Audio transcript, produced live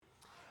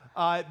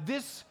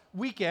This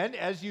weekend,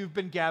 as you've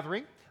been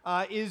gathering,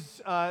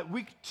 is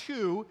week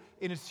 2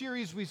 in a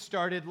series we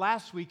started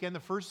last weekend, the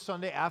first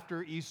Sunday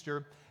after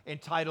Easter,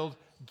 entitled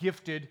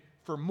Gifted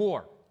for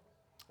More.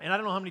 And I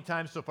don't know how many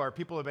times so far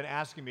people have been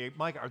asking me,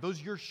 Mike, are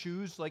those your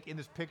shoes like in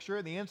this picture?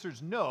 And the answer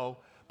is no,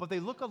 but they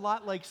look a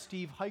lot like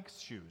Steve Hike's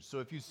shoes. So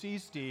if you see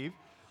Steve,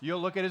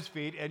 you'll look at his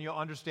feet and you'll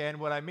understand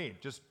what I mean.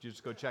 Just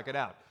go check it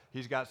out.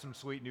 He's got some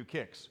sweet new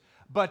kicks.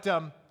 But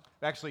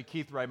actually,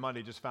 Keith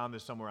Raimundi just found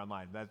this somewhere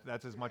online.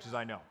 That's as much as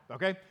I know,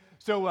 okay?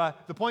 So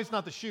the point's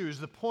not the shoes.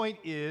 The point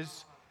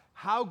is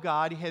how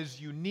God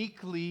has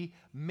uniquely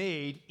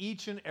made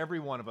each and every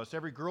one of us,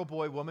 every girl,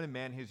 boy, woman, and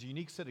man, his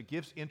unique set of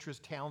gifts,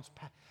 interests, talents,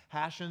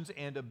 passions,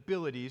 and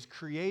abilities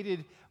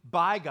created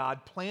by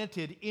God,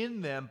 planted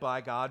in them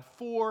by God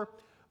for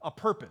a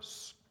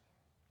purpose.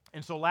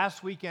 And so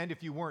last weekend,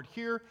 if you weren't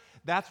here,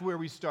 that's where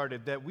we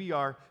started, that we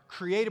are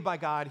created by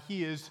God.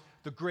 He is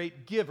the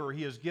great giver.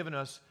 He has given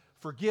us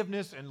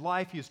forgiveness and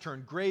life. He has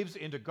turned graves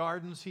into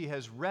gardens. He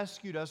has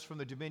rescued us from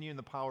the dominion and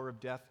the power of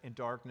death and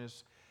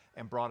darkness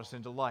and brought us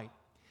into light.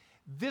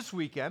 This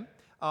weekend,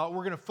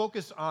 we're going to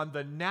focus on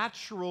the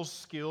natural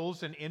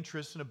skills and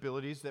interests and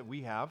abilities that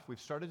we have.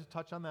 We've started to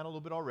touch on that a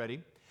little bit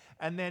already.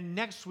 And then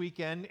next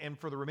weekend, and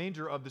for the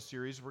remainder of the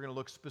series, we're going to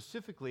look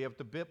specifically at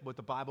what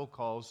the Bible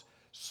calls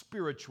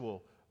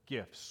spiritual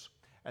gifts.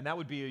 And that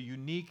would be a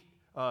unique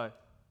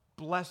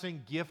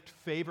blessing, gift,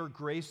 favor,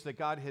 grace that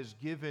God has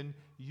given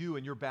you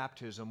in your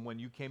baptism when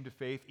you came to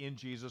faith in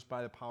Jesus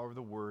by the power of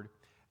the Word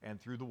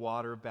and through the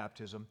water of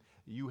baptism.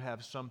 You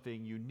have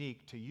something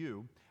unique to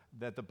you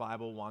that the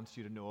Bible wants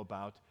you to know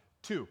about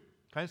too.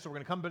 Okay, so we're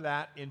going to come to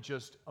that in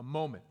just a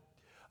moment.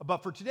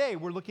 But for today,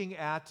 we're looking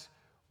at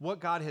what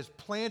God has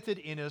planted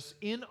in us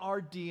in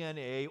our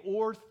DNA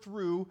or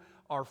through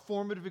our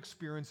formative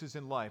experiences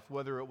in life,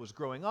 whether it was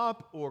growing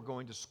up or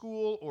going to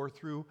school or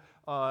through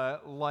a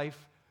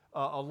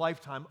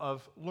lifetime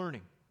of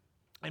learning.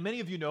 And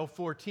many of you know,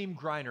 for Team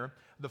Griner,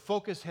 the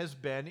focus has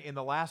been in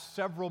the last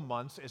several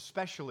months,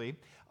 especially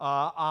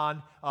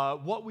on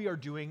what we are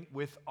doing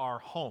with our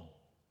home.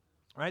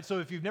 All right, so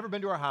if you've never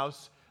been to our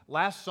house,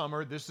 last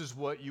summer, this is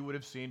what you would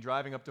have seen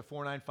driving up to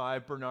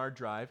 495 Bernard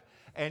Drive.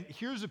 And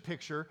here's a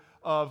picture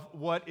of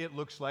what it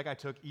looks like I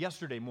took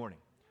yesterday morning,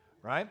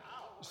 right?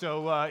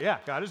 So, yeah,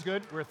 God is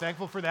good. We're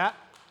thankful for that.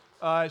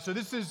 So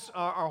this is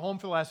our home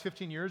for the last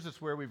 15 years.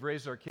 It's where we've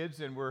raised our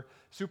kids, and we're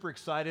super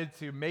excited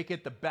to make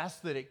it the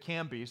best that it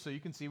can be. So you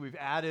can see we've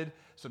added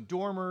some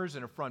dormers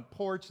and a front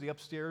porch. The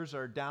upstairs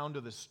are down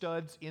to the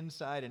studs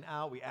inside and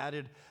out. We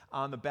added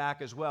on the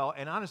back as well.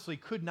 And honestly,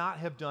 could not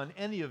have done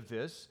any of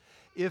this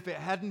if it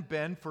hadn't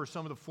been for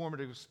some of the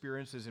formative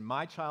experiences in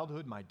my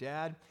childhood, my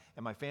dad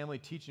and my family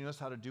teaching us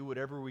how to do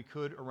whatever we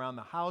could around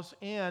the house,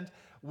 and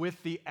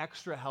with the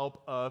extra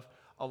help of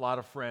a lot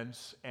of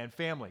friends and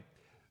family.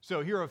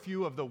 So here are a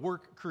few of the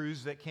work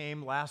crews that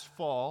came last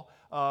fall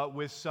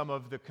with some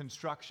of the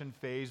construction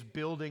phase,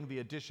 building the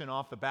addition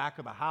off the back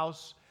of the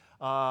house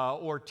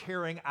or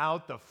tearing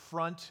out the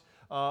front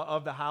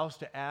of the house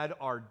to add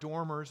our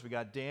dormers. We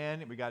got Dan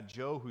and we got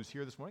Joe, who's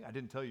here this morning. I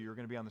didn't tell you were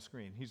going to be on the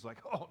screen. He's like,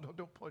 oh, no,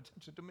 don't pay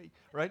attention to me,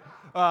 right?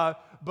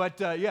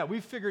 Yeah, we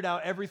figured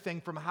out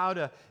everything from how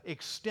to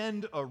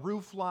extend a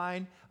roof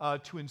line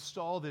to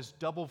install this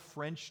double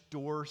French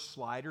door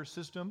slider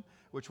system,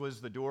 which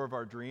was the door of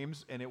our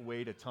dreams, and it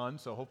weighed a ton.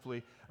 So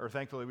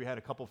thankfully, we had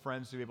a couple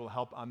friends to be able to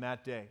help on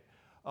that day.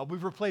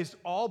 We've replaced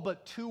all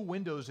but 2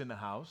 windows in the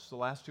house. The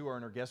last 2 are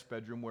in our guest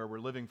bedroom where we're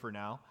living for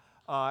now.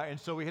 And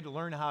so we had to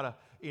learn how to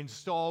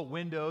install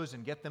windows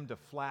and get them to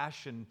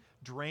flash and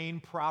drain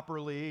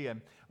properly. And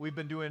we've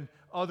been doing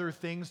other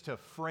things to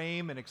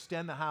frame and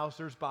extend the house.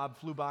 There's Bob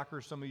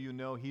Flubacher. Some of you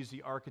know he's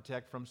the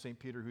architect from St.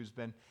 Peter who's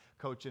been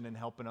coaching and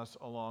helping us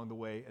along the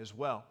way as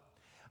well.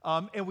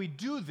 And we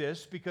do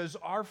this because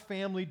our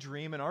family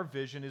dream and our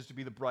vision is to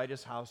be the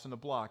brightest house in the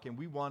block. And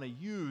we want to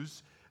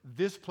use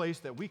this place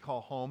that we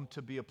call home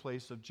to be a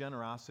place of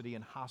generosity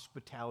and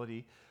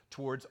hospitality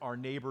towards our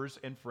neighbors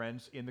and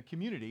friends in the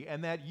community.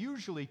 And that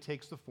usually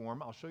takes the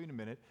form, I'll show you in a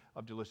minute,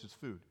 of delicious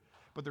food.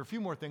 But there are a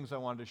few more things I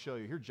wanted to show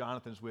you. Here,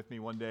 Jonathan's with me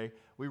one day.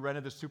 We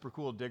rented this super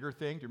cool digger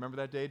thing. Do you remember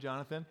that day,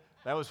 Jonathan?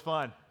 That was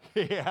fun.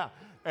 Yeah.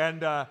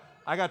 And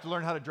I got to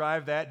learn how to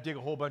drive that, dig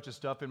a whole bunch of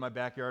stuff in my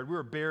backyard. We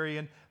were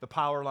burying the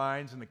power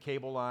lines and the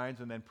cable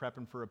lines and then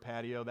prepping for a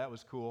patio. That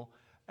was cool.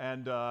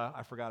 And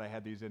I forgot I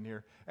had these in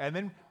here. And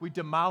then we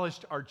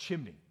demolished our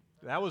chimney.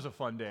 That was a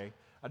fun day.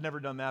 I'd never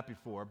done that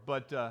before.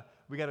 But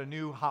we got a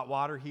new hot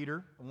water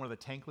heater, one of the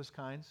tankless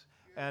kinds,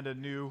 and a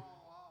new,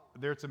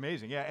 it's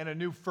amazing, yeah, and a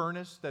new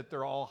furnace that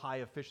they're all high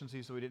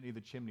efficiency, so we didn't need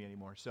the chimney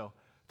anymore. So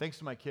thanks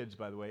to my kids,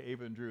 by the way,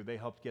 Ava and Drew, they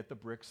helped get the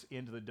bricks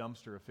into the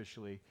dumpster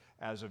officially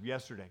as of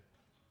yesterday.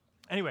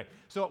 Anyway,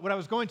 so what I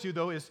was going to,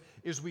 though, is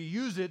we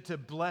use it to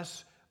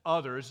bless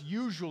others,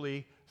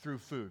 usually through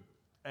food.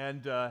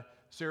 And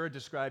Sarah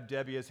described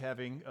Debbie as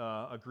having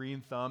a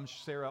green thumb.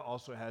 Sarah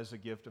also has a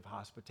gift of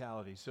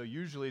hospitality. So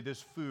usually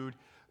this food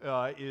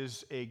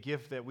is a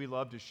gift that we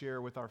love to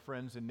share with our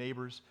friends and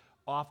neighbors,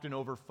 often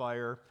over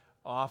fire,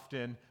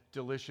 often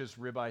delicious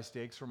ribeye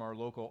steaks from our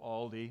local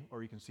Aldi,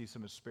 or you can see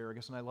some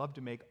asparagus. And I love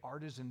to make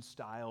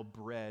artisan-style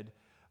bread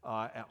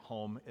at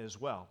home as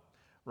well,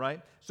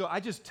 right? So I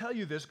just tell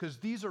you this because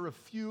these are a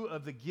few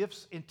of the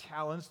gifts and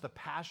talents, the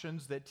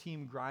passions that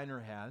Team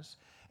Griner has,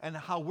 and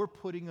how we're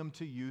putting them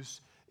to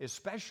use,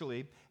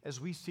 especially as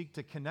we seek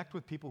to connect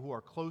with people who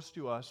are close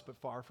to us but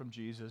far from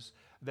Jesus,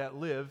 that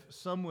live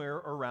somewhere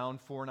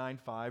around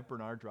 495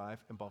 Bernard Drive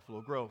in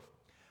Buffalo Grove.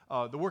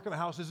 The work of the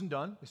house isn't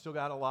done. We still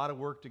got a lot of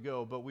work to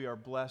go, but we are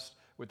blessed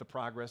with the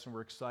progress, and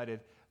we're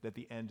excited that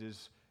the end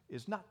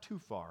is not too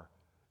far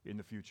in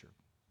the future.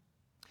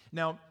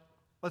 Now,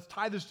 let's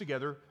tie this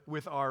together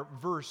with our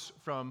verse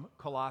from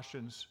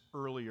Colossians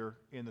earlier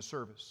in the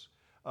service.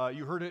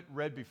 You heard it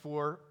read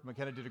before.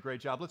 McKenna did a great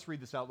job. Let's read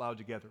this out loud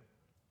together.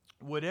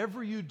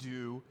 Whatever you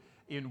do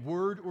in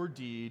word or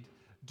deed,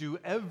 do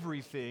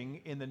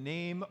everything in the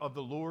name of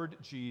the Lord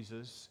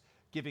Jesus,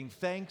 giving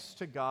thanks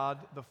to God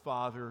the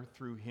Father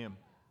through him.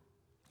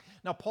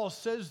 Now, Paul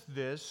says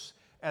this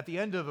at the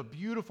end of a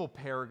beautiful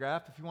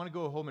paragraph. If you want to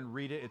go home and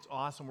read it, it's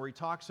awesome, where he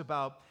talks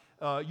about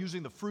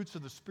using the fruits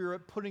of the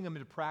Spirit, putting them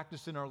into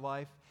practice in our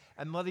life,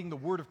 and letting the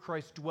word of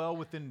Christ dwell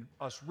within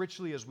us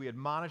richly as we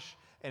admonish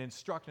and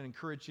instruct and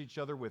encourage each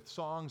other with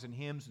songs and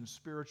hymns and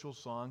spiritual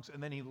songs.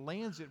 And then he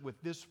lands it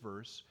with this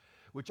verse,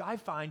 which I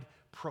find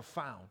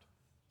profound.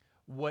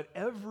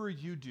 Whatever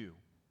you do,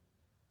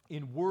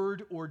 in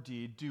word or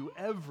deed, do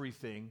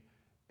everything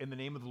in the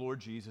name of the Lord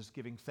Jesus,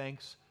 giving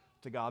thanks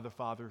to God the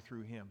Father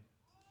through him.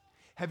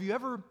 Have you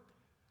ever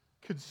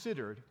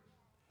considered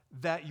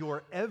that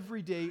your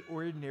everyday,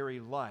 ordinary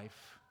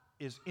life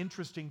is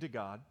interesting to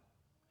God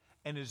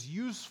and is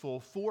useful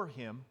for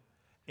him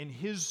in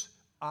his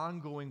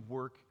ongoing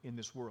work in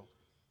this world?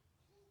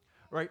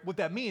 Right? What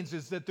that means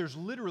is that there's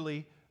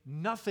literally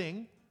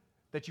nothing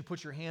that you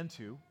put your hand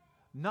to,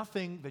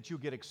 nothing that you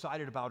get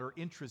excited about or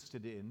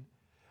interested in,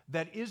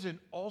 that isn't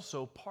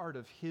also part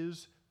of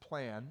his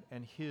plan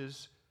and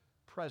his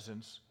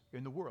presence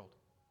in the world.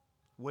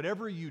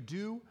 Whatever you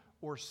do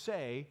or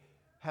say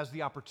has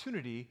the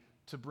opportunity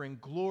to bring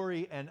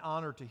glory and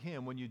honor to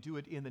him when you do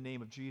it in the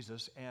name of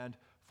Jesus and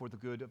for the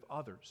good of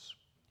others.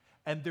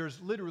 And there's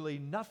literally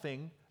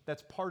nothing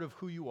that's part of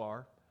who you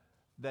are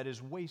that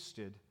is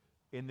wasted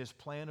in this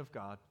plan of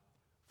God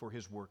for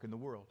his work in the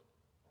world.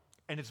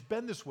 And it's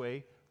been this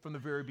way from the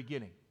very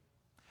beginning.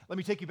 Let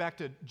me take you back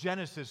to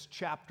Genesis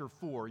chapter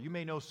 4. You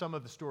may know some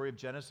of the story of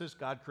Genesis.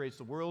 God creates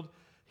the world.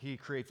 He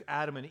creates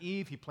Adam and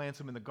Eve. He plants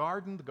them in the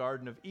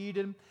Garden of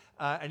Eden.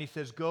 And he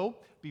says, go,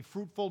 be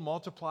fruitful,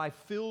 multiply,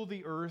 fill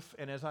the earth,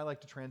 and as I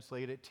like to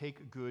translate it,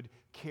 take good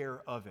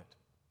care of it.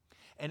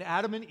 And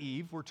Adam and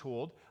Eve, we're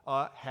told,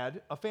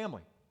 had a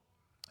family.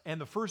 And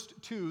the first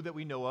two that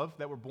we know of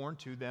that were born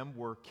to them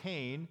were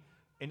Cain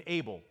and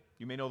Abel.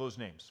 You may know those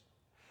names.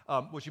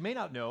 What you may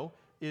not know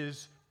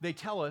is they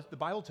tell us, the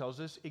Bible tells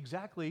us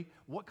exactly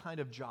what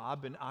kind of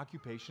job and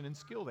occupation and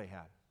skill they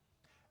had.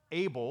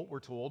 Abel, we're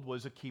told,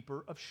 was a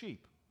keeper of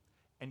sheep,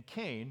 and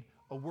Cain,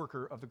 a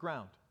worker of the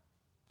ground.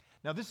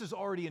 Now, this is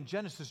already in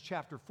Genesis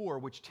chapter 4,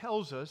 which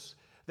tells us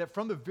that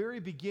from the very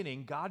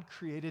beginning, God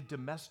created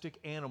domestic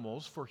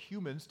animals for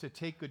humans to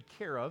take good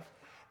care of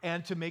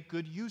and to make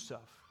good use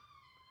of.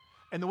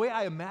 And the way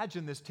I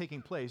imagine this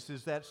taking place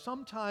is that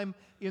sometime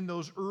in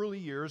those early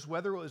years,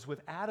 whether it was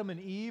with Adam and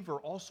Eve or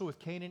also with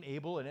Cain and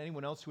Abel and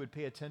anyone else who would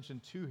pay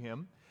attention to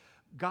him,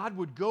 God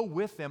would go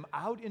with them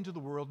out into the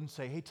world and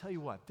say, hey, tell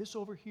you what, this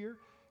over here,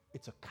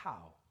 it's a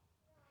cow.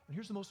 And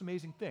here's the most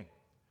amazing thing.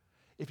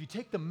 If you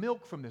take the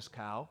milk from this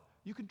cow,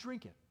 you can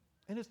drink it,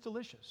 and it's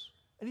delicious.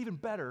 And even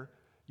better,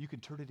 you can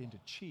turn it into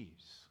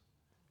cheese.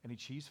 Any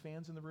cheese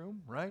fans in the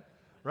room, right?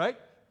 Right?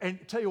 And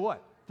tell you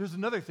what, there's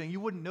another thing you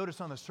wouldn't notice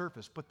on the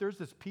surface, but there's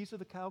this piece of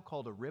the cow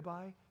called a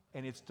ribeye,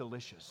 and it's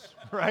delicious,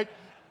 right?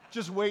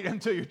 Just wait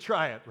until you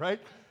try it,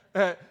 right?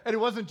 And it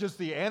wasn't just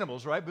the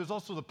animals, right? But it was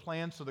also the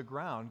plants of the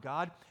ground.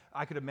 God,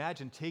 I could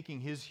imagine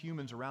taking his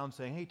humans around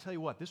saying, hey, tell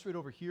you what, this right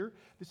over here,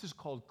 this is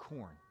called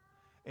corn.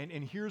 And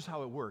here's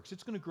how it works.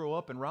 It's going to grow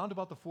up, and round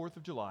about the 4th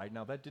of July,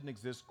 now that didn't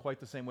exist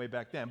quite the same way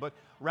back then, but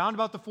round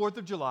about the 4th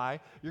of July,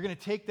 you're going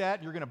to take that,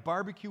 and you're going to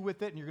barbecue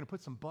with it, and you're going to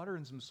put some butter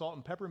and some salt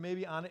and pepper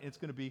maybe on it, and it's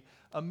going to be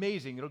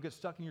amazing. It'll get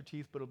stuck in your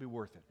teeth, but it'll be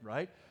worth it,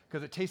 right?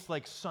 Because it tastes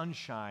like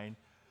sunshine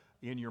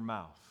in your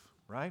mouth,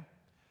 right?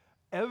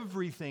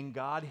 Everything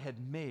God had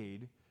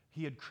made,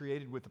 he had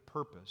created with a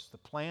purpose. The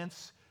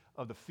plants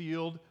of the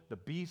field, the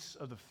beasts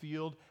of the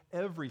field,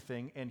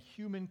 everything, and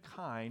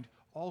humankind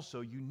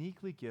also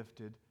uniquely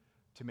gifted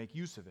to make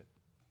use of it,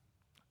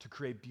 to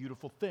create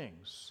beautiful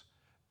things,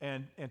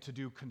 and to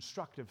do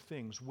constructive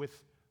things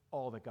with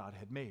all that God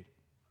had made.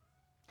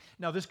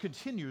 Now, this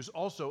continues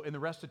also in the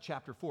rest of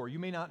chapter 4. You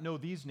may not know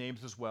these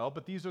names as well,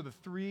 but these are the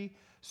three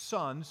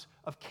sons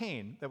of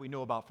Cain that we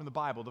know about from the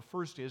Bible. The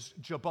first is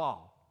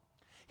Jabal.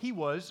 He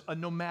was a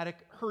nomadic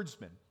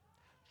herdsman.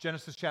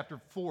 Genesis chapter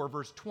 4,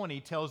 verse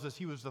 20 tells us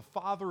he was the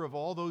father of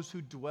all those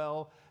who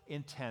dwell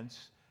in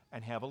tents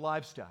and have a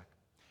livestock.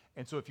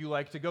 And so if you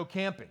like to go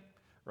camping,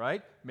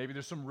 right? Maybe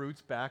there's some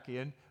roots back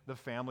in the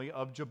family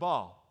of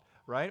Jabal.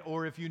 right?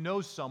 Or if you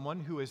know someone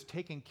who is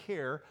taking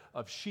care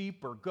of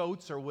sheep or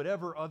goats or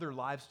whatever other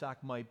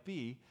livestock might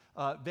be,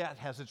 that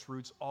has its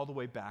roots all the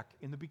way back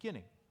in the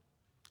beginning.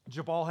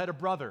 Jabal had a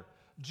brother,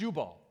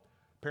 Jubal.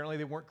 Apparently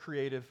they weren't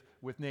creative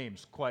with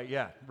names quite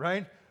yet,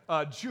 right?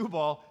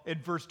 Jubal, in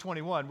verse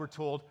 21, we're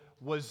told,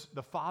 was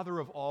the father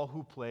of all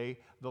who play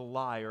the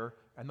lyre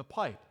and the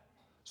pipe.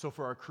 So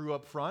for our crew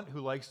up front who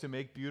likes to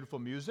make beautiful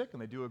music,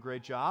 and they do a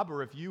great job,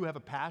 or if you have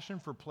a passion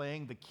for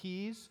playing the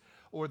keys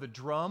or the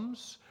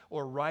drums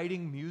or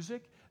writing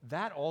music,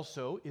 that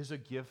also is a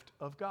gift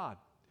of God.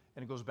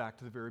 And it goes back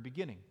to the very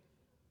beginning.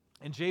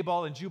 And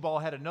Jabal and Jubal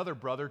had another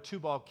brother,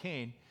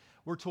 Tubal-cain.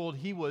 We're told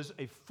he was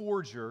a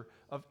forger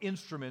of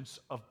instruments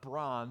of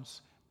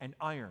bronze and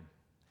iron.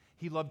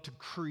 He loved to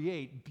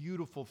create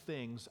beautiful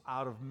things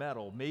out of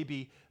metal,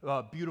 maybe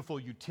beautiful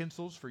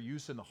utensils for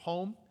use in the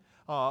home,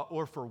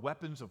 or for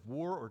weapons of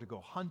war, or to go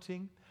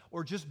hunting,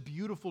 or just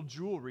beautiful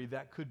jewelry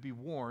that could be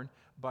worn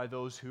by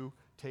those who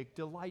take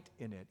delight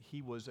in it.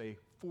 He was a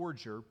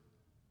forger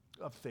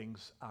of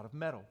things out of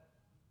metal.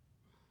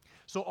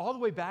 So all the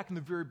way back in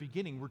the very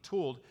beginning, we're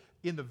told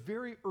in the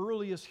very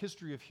earliest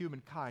history of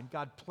humankind,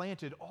 God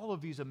planted all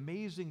of these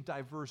amazing,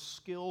 diverse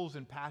skills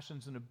and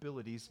passions and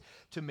abilities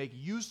to make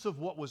use of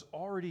what was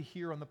already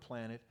here on the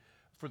planet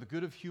for the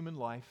good of human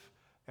life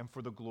and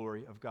for the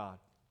glory of God.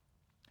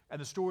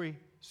 And the story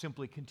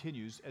simply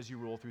continues as you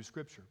roll through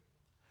Scripture.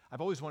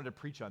 I've always wanted to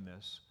preach on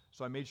this,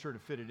 so I made sure to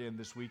fit it in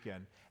this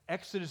weekend.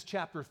 Exodus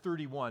chapter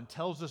 31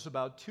 tells us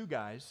about two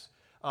guys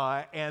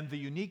and the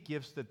unique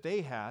gifts that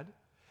they had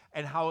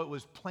and how it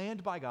was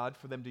planned by God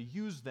for them to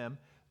use them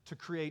to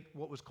create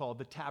what was called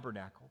the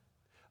tabernacle,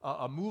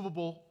 a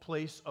movable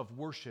place of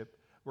worship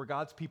where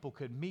God's people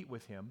could meet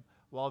with him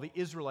while the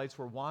Israelites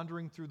were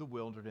wandering through the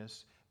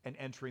wilderness and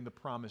entering the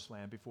promised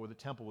land before the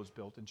temple was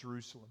built in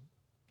Jerusalem.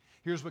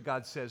 Here's what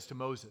God says to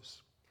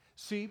Moses.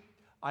 See,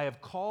 I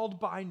have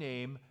called by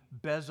name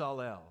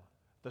Bezalel,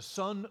 the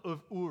son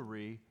of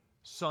Uri,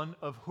 son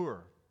of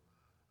Hur.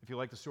 If you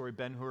like the story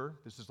Ben-Hur,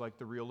 this is like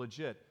the real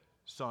legit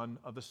son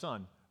of the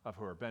son of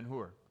Hur,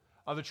 Ben-Hur,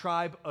 of the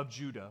tribe of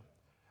Judah.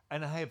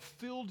 And I have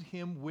filled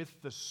him with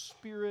the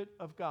Spirit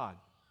of God.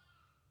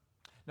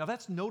 Now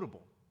that's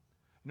notable.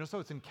 You notice how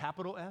it's in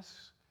capital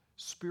S,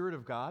 Spirit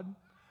of God?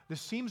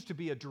 This seems to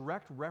be a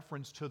direct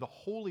reference to the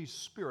Holy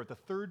Spirit, the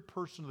third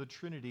person of the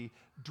Trinity,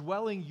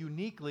 dwelling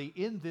uniquely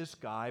in this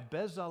guy,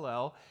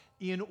 Bezalel,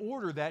 in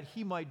order that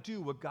he might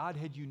do what God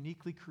had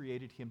uniquely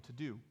created him to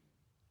do.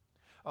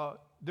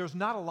 There's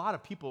not a lot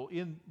of people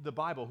in the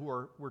Bible who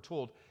are, we're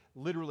told,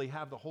 literally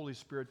have the Holy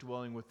Spirit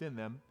dwelling within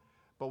them,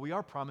 but we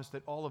are promised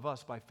that all of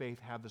us, by faith,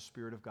 have the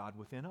Spirit of God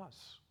within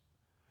us.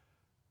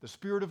 The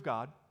Spirit of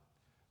God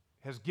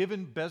has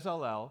given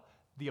Bezalel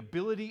the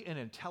ability and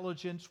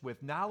intelligence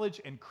with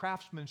knowledge and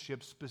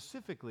craftsmanship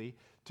specifically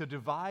to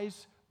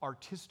devise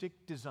artistic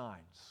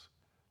designs,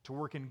 to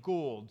work in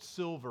gold,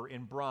 silver,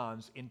 and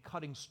bronze, in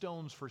cutting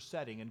stones for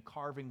setting and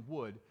carving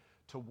wood,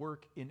 to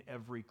work in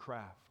every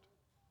craft.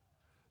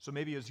 So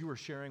maybe as you were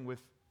sharing with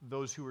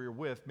those who you're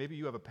with, maybe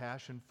you have a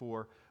passion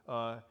for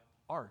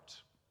art,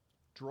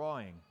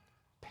 drawing,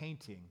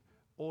 painting,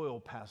 oil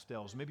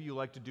pastels. Maybe you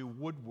like to do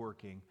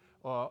woodworking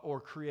or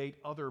create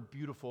other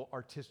beautiful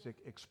artistic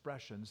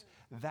expressions.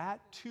 That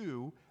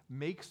too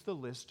makes the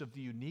list of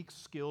the unique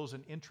skills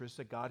and interests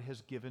that God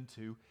has given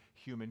to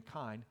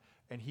humankind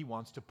and he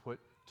wants to put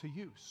to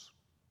use.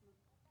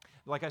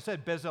 Like I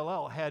said,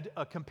 Bezalel had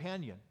a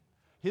companion.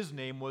 His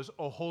name was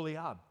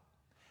Oholiab.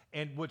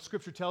 And what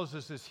Scripture tells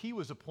us is he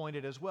was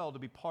appointed as well to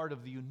be part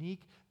of the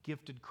unique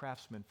gifted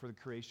craftsman for the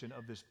creation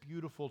of this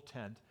beautiful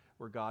tent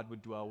where God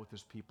would dwell with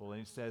his people. And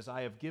he says,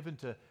 I have given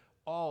to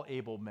all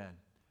able men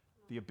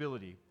the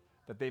ability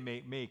that they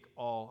may make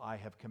all I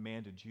have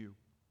commanded you.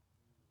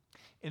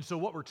 And so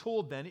what we're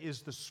told then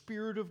is the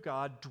Spirit of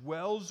God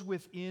dwells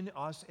within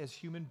us as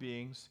human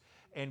beings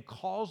and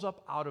calls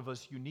up out of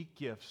us unique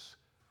gifts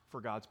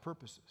for God's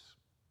purposes.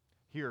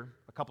 Here,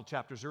 a couple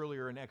chapters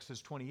earlier in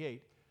Exodus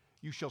 28,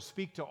 you shall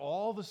speak to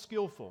all the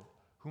skillful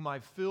whom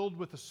I've filled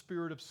with the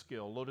spirit of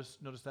skill.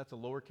 Notice that's a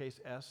lowercase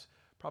s,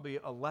 probably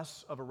a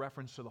less of a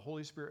reference to the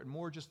Holy Spirit and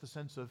more just the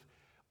sense of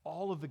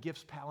all of the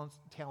gifts,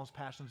 talents,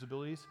 passions,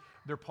 abilities,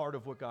 they're part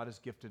of what God has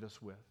gifted us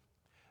with.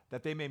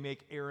 That they may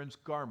make Aaron's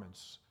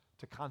garments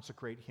to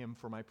consecrate him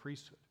for my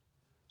priesthood.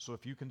 So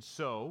if you can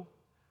sew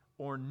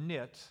or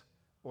knit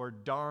or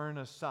darn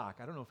a sock,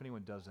 I don't know if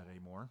anyone does that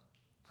anymore,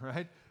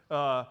 right?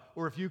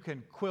 Or if you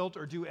can quilt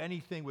or do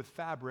anything with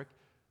fabric,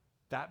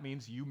 that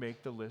means you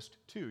make the list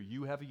too.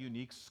 You have a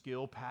unique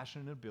skill,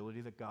 passion, and ability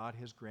that God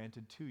has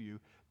granted to you,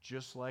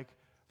 just like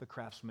the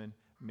craftsman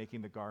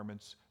making the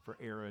garments for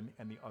Aaron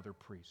and the other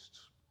priests.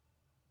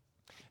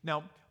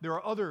 Now, there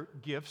are other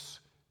gifts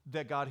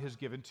that God has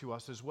given to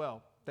us as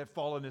well that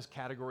fall in this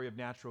category of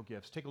natural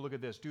gifts. Take a look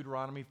at this,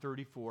 Deuteronomy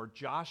 34.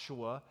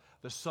 Joshua,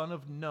 the son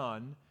of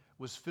Nun,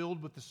 was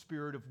filled with the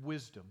spirit of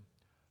wisdom,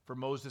 for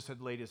Moses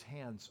had laid his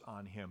hands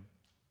on him.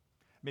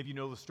 Maybe you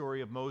know the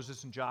story of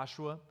Moses and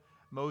Joshua.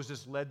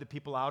 Moses led the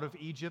people out of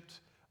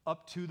Egypt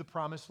up to the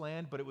promised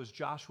land, but it was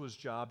Joshua's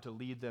job to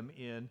lead them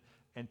in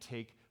and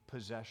take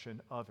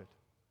possession of it.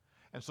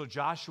 And so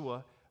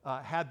Joshua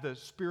had the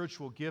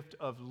spiritual gift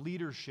of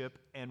leadership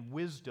and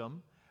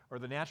wisdom, or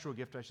the natural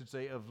gift, I should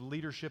say, of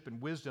leadership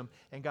and wisdom,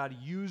 and God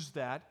used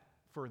that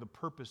for the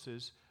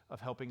purposes of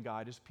helping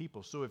guide his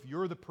people. So if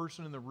you're the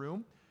person in the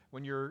room,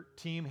 when your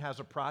team has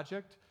a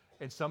project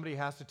and somebody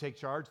has to take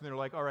charge, and they're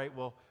like, all right,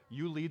 well,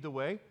 you lead the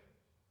way,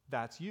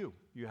 that's you.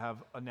 You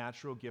have a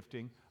natural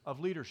gifting of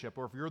leadership.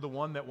 Or if you're the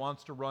one that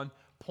wants to run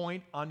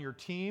point on your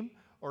team,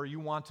 or you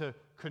want to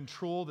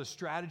control the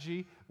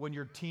strategy when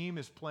your team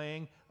is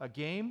playing a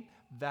game,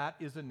 that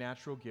is a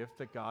natural gift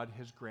that God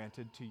has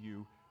granted to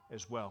you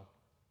as well.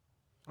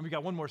 And we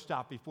got one more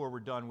stop before we're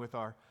done with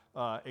our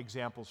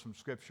examples from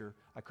Scripture.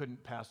 I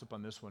couldn't pass up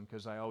on this one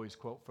because I always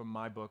quote from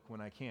my book when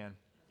I can,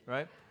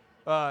 right?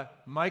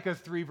 Micah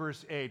 3,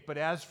 verse 8, but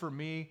as for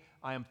me,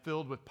 I am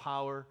filled with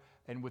power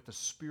and with the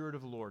Spirit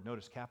of the Lord.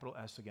 Notice capital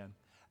S again.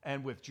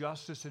 And with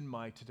justice and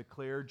might to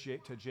declare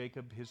to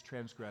Jacob his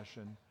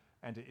transgression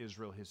and to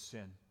Israel his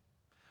sin.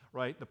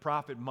 Right? The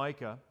prophet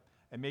Micah,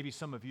 and maybe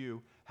some of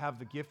you, have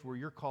the gift where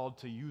you're called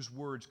to use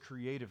words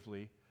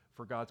creatively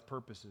for God's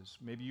purposes.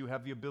 Maybe you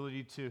have the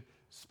ability to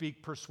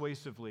speak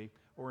persuasively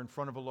or in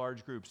front of a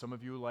large group. Some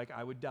of you like,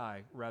 I would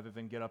die rather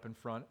than get up in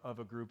front of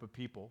a group of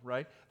people,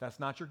 right? That's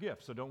not your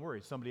gift, so don't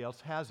worry. Somebody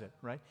else has it,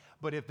 right?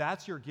 But if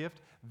that's your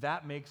gift,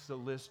 that makes the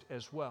list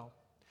as well.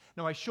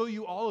 Now, I show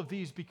you all of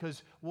these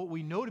because what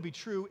we know to be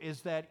true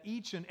is that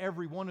each and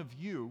every one of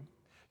you,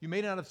 you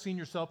may not have seen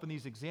yourself in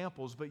these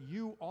examples, but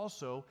you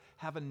also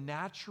have a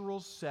natural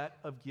set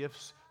of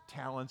gifts,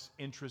 talents,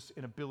 interests,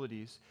 and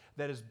abilities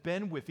that has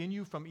been within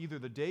you from either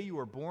the day you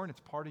were born, it's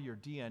part of your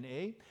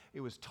DNA,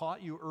 it was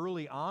taught you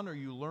early on, or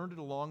you learned it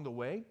along the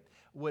way.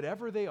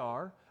 Whatever they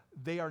are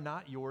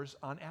not yours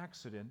on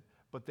accident,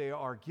 but they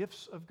are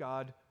gifts of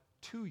God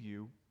to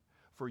you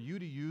for you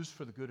to use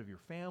for the good of your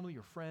family,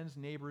 your friends,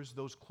 neighbors,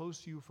 those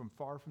close to you from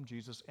far from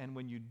Jesus. And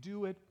when you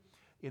do it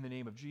in the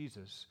name of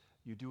Jesus,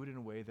 you do it in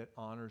a way that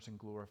honors and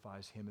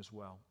glorifies him as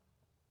well.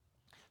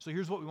 So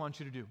here's what we want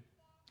you to do.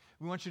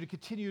 We want you to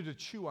continue to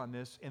chew on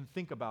this and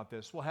think about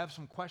this. We'll have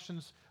some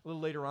questions a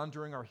little later on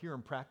during our Hear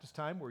and Practice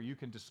time where you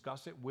can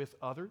discuss it with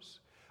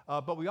others.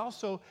 But we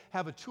also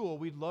have a tool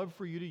we'd love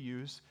for you to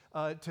use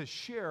to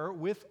share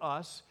with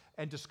us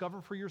and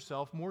discover for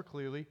yourself more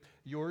clearly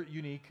your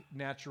unique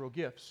natural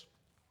gifts.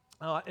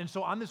 And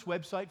so on this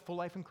website,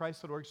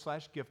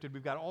 fullifeinchrist.org/gifted,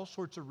 we've got all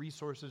sorts of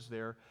resources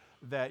there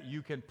that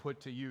you can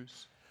put to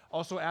use.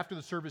 Also, after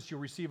the service,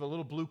 you'll receive a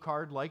little blue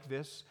card like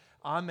this.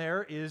 On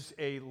there is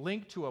a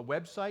link to a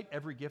website,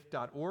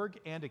 everygift.org,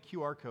 and a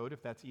QR code,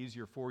 if that's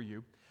easier for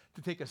you,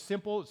 to take a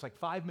simple, it's like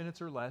 5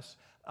 minutes or less,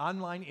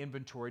 online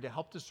inventory to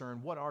help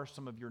discern what are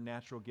some of your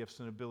natural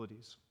gifts and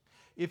abilities.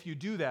 If you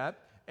do that,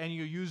 and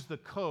you use the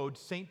code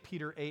St.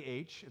 Peter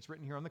AH, it's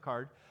written here on the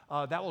card,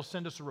 that will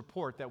send us a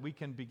report that we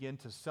can begin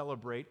to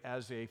celebrate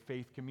as a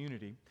faith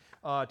community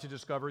to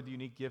discover the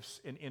unique gifts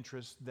and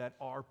interests that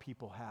our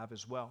people have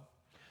as well.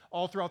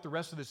 All throughout the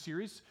rest of the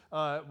series,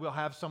 we'll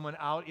have someone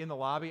out in the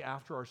lobby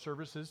after our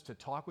services to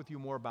talk with you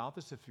more about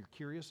this if you're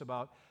curious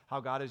about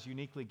how God has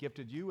uniquely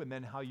gifted you and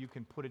then how you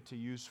can put it to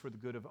use for the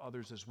good of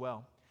others as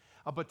well.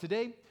 But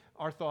today,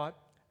 our thought,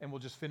 and we'll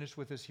just finish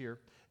with this here,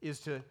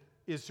 is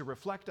to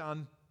reflect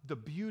on the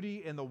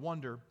beauty and the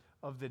wonder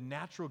of the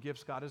natural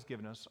gifts God has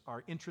given us,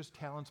 our interests,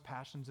 talents,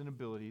 passions, and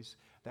abilities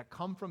that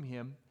come from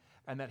him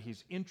and that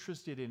he's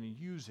interested in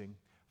using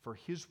for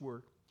his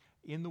work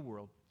in the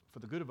world, for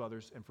the good of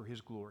others, and for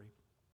his glory.